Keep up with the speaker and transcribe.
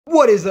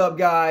What is up,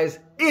 guys?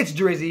 It's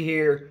Dryzi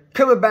here,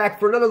 coming back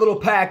for another little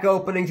pack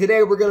opening.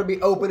 Today we're going to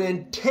be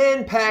opening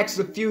 10 packs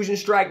of Fusion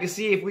Strike to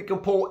see if we can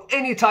pull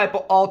any type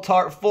of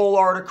alt-art, full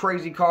art, or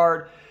crazy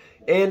card.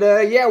 And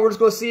yeah, we're just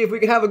going to see if we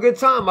can have a good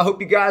time. I hope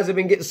you guys have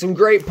been getting some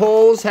great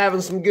pulls,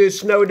 having some good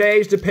snow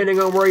days, depending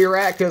on where you're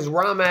at, because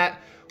where I'm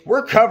at,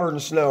 we're covered in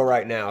snow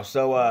right now.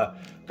 So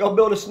go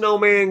build a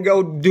snowman,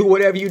 go do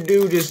whatever you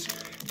do,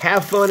 just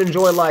have fun,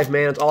 enjoy life,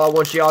 man. That's all I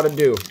want y'all to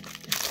do.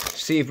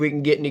 See if we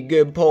can get any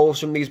good pulls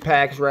from these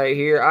packs right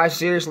here. I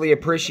seriously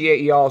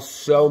appreciate y'all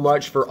so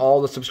much for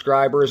all the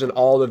subscribers and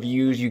all the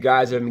views you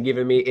guys have been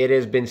giving me. It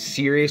has been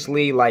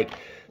seriously like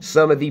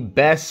some of the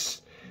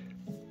best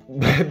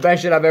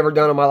shit I've ever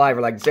done in my life.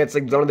 Like, it's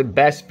like one of the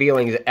best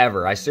feelings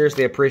ever. I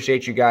seriously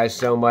appreciate you guys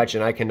so much,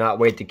 and I cannot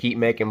wait to keep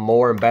making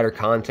more and better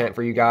content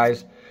for you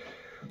guys.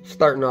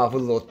 Starting off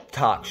with a little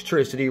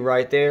toxicity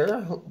right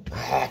there.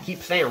 I keep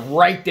saying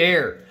right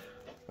there.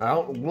 I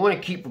don't want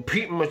to keep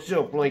repeating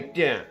myself like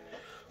that.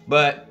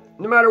 But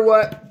no matter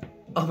what,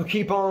 I'm going to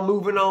keep on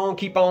moving on,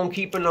 keep on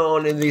keeping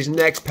on in these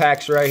next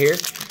packs right here.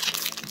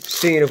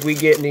 Seeing if we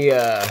get any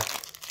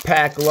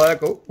pack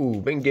luck.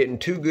 Ooh, been getting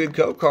 2 good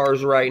code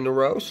cards right in a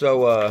row.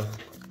 So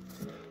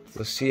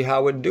let's see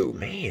how it do.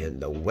 Man,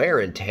 the wear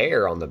and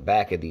tear on the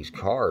back of these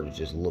cards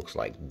just looks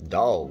like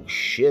dog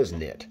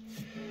shiznit.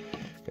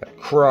 Got a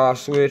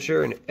Cross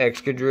Switcher, an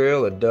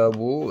Excadrill, a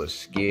Double, a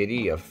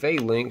Skitty, a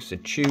Phalanx, a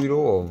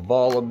Choodle, a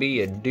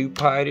Volibee, a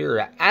Dupiter,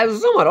 a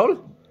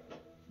Azumarill.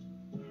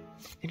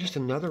 And just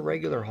another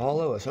regular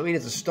holo. I mean,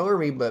 it's a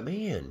Starmie, but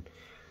man,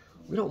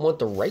 we don't want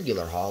the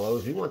regular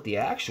holos. We want the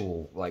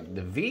actual, like,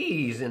 the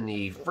V's and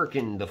the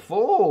freaking, the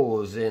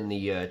fulls and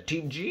the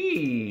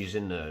TGs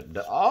and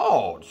the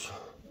alts.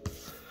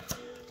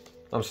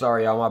 I'm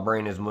sorry, y'all. My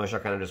brain is mush. I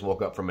kind of just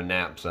woke up from a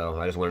nap, so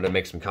I just wanted to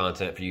make some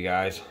content for you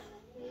guys.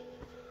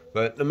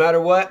 But no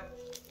matter what,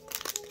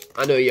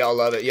 I know y'all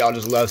love it. Y'all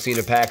just love seeing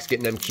the packs,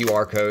 getting them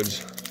QR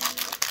codes.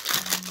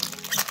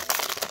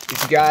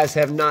 If you guys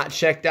have not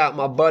checked out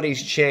my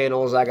buddies'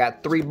 channels, I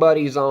got 3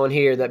 buddies on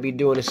here that be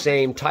doing the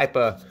same type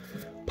of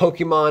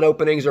Pokemon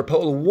openings or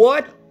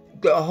what?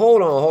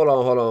 Hold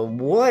on.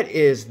 What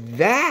is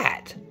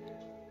that?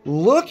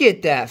 Look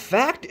at that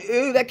fact.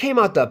 Ooh, that came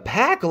out the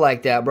pack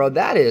like that, bro.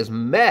 That is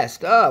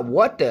messed up.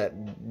 What the?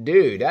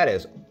 Dude, that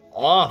is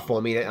awful. I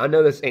mean, I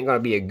know this ain't going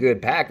to be a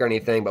good pack or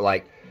anything, but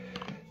like,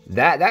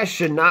 that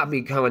should not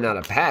be coming out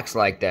of packs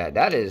like that.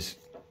 That is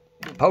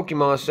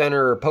Pokemon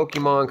Center or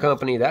Pokemon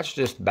Company. That's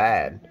just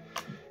bad.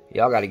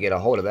 Y'all got to get a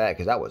hold of that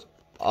because that was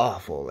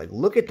awful. Like,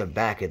 look at the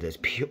back of this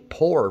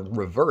poor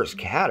reverse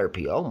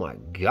Caterpie. Oh my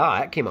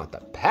god, that came out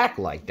the pack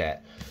like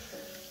that.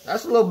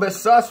 That's a little bit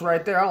sus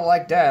right there. I don't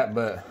like that,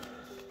 but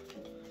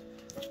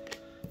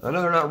I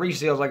know they're not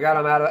resales. I got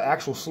them out of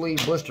actual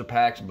sleeve blister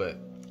packs, but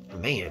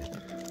man.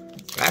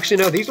 Actually,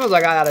 no, these ones I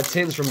got out of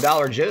tins from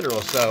Dollar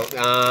General, so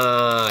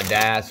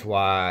that's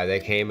why they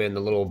came in the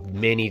little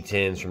mini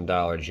tins from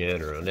Dollar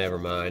General. Never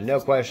mind.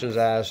 No questions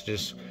asked,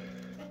 just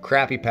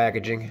crappy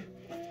packaging.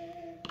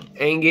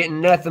 Ain't getting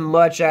nothing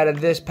much out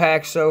of this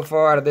pack so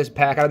far, out of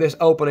this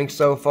opening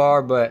so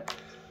far, but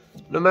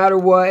no matter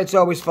what, it's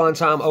always fun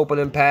time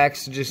opening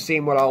packs, just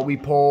seeing what all we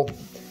pull.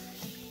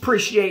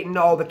 Appreciating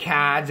all the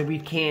cards that we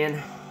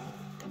can.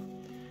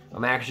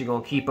 I'm actually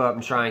going to keep up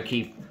and try and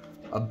keep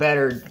a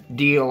better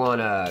deal on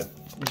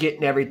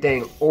getting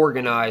everything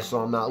organized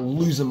so I'm not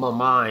losing my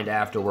mind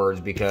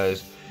afterwards,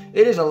 because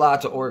it is a lot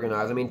to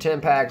organize. I mean,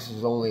 10 packs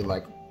is only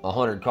like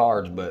 100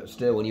 cards, but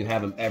still, when you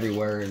have them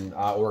everywhere, and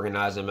I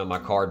organize them in my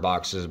card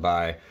boxes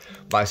by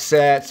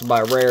sets,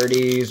 by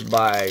rarities,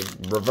 by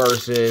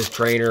reverses,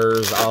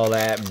 trainers, all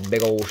that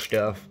big old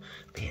stuff.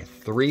 Man,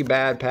 3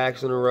 bad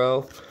packs in a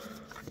row.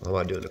 I'm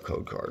not doing the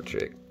code card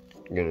trick.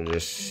 I'm gonna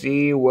just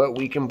see what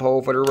we can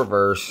pull for the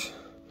reverse.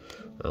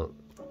 Well,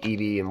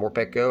 Eevee and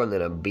Morpeko, and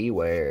then a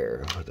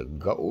Beware.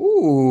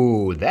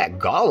 Ooh, that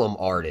Golem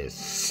art is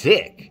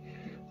sick.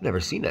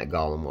 Never seen that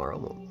Golem art.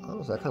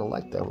 Honestly, I kind of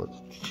like that. I'm gonna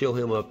chill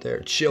him up there.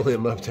 I'm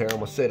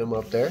gonna set him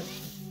up there.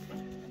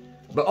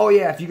 But oh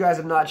yeah, if you guys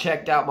have not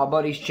checked out my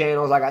buddies'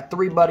 channels, I got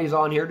 3 buddies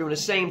on here doing the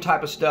same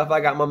type of stuff.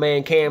 I got my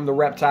man Cam, the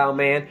Reptile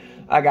Man.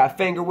 I got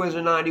Finger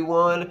Wizard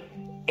 91,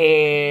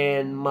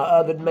 and my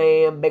other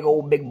man,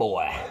 Big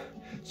Boy.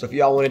 So if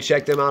y'all want to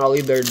check them out, I'll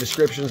leave their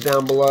descriptions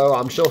down below.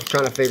 I'm still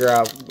trying to figure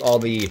out all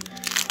the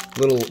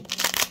little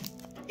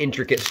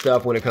intricate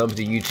stuff when it comes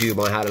to YouTube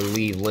on how to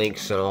leave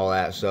links and all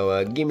that.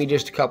 So give me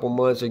just a couple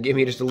months, or give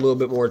me just a little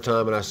bit more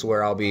time, and I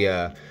swear I'll be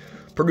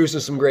producing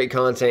some great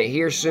content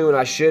here soon.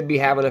 I should be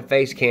having a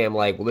face cam,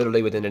 like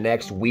literally within the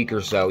next week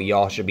or so.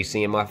 Y'all should be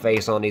seeing my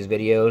face on these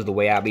videos, the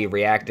way I be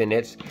reacting.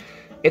 It's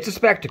a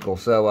spectacle.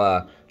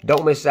 So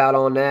don't miss out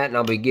on that, and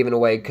I'll be giving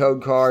away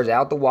code cards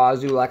out the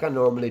wazoo like I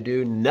normally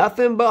do.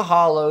 Nothing but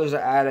holos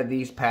out of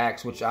these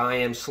packs, which I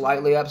am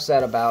slightly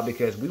upset about,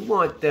 because we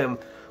want them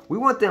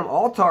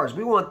alt-arts,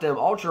 we want them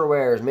ultra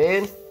rares,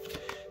 man.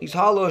 These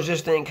holos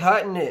just ain't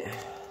cutting it.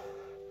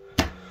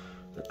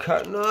 They're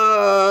cutting Come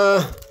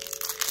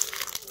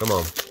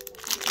on.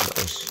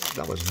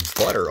 That was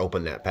butter.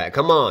 Open that pack.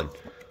 Come on.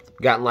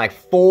 Gotten like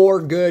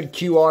 4 good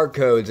QR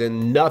codes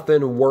and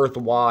nothing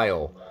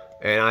worthwhile.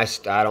 And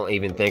I don't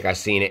even think I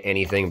seen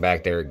anything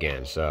back there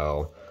again.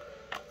 So,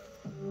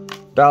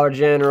 Dollar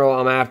General,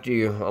 I'm after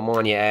you. I'm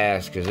on your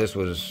ass because this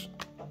was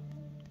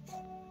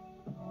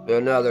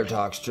another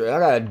Toxtrickeee. I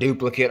got a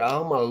duplicate.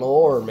 Oh my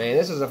lord, man.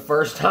 This is the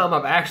first time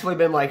I've actually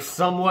been like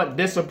somewhat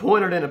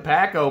disappointed in a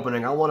pack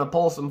opening. I want to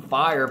pull some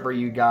fire for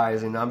you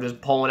guys and I'm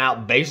just pulling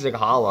out basic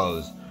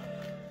hollows.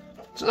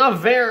 It's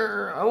not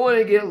fair. I want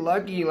to get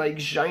lucky like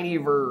Shiny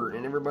Vert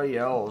and everybody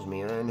else,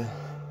 man.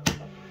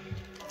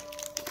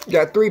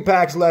 Got 3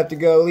 packs left to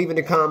go. Leave in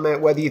the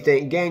comment whether you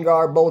think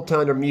Gengar,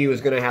 Boltund, or Mew is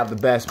going to have the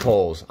best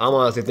pulls. I'm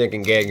honestly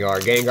thinking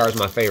Gengar. Gengar's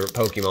my favorite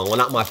Pokemon. Well,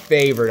 not my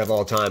favorite of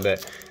all time,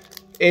 but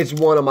it's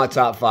one of my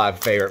top 5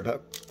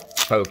 favorite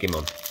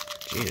Pokemon.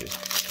 Jesus.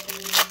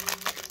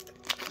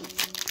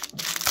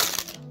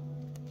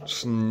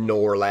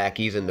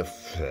 Snorlackies in the...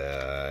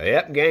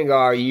 yep,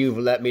 Gengar, you've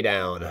let me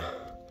down.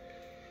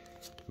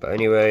 But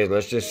anyways,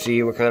 let's just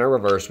see what kind of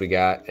reverse we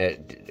got.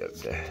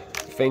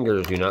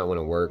 Fingers do not want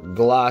to work.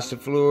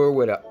 Glossifleur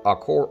with a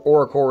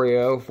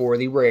Oricorio for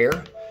the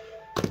rare.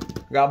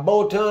 Got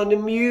Boltund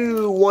and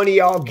Mew. One of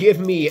y'all give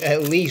me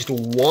at least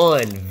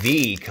 1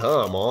 V.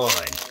 Come on.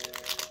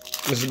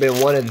 This has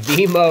been one of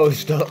the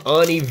most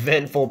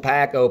uneventful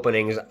pack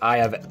openings I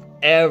have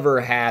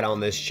ever had on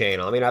this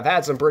channel. I mean, I've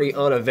had some pretty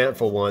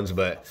uneventful ones,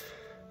 but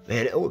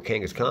man, oh,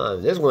 Kangaskhan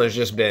Khan. This one's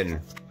just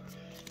been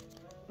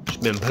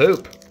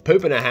poop.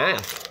 Poop and a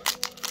half.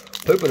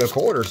 Poop and a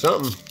quarter,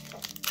 something.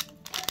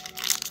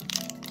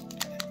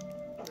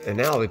 And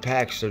now the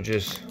packs are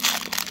just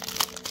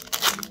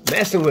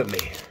messing with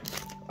me.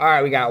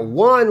 Alright, we got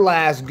one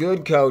last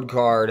good code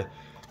card.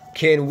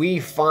 Can we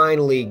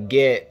finally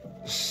get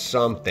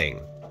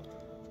something?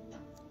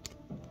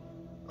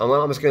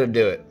 I'm just going to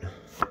do it.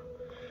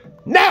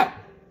 No!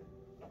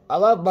 I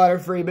love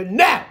Butterfree, but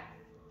no!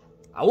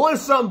 I want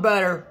something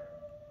better.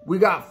 We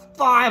got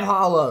 5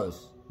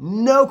 hollows.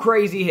 No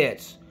crazy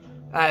hits.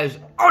 That is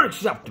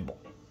unacceptable.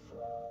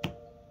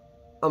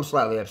 I'm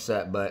slightly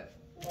upset, but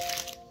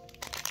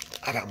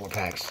I got more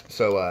packs.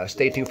 So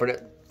stay tuned for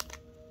that.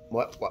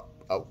 What?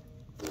 Oh.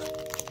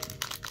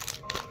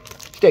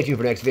 Stay tuned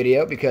for next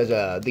video because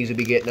these will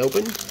be getting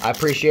open. I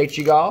appreciate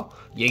you all.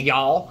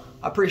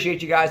 I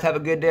appreciate you guys. Have a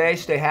good day.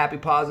 Stay happy,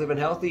 positive, and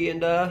healthy.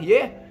 And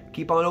yeah,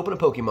 keep on opening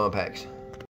Pokemon packs.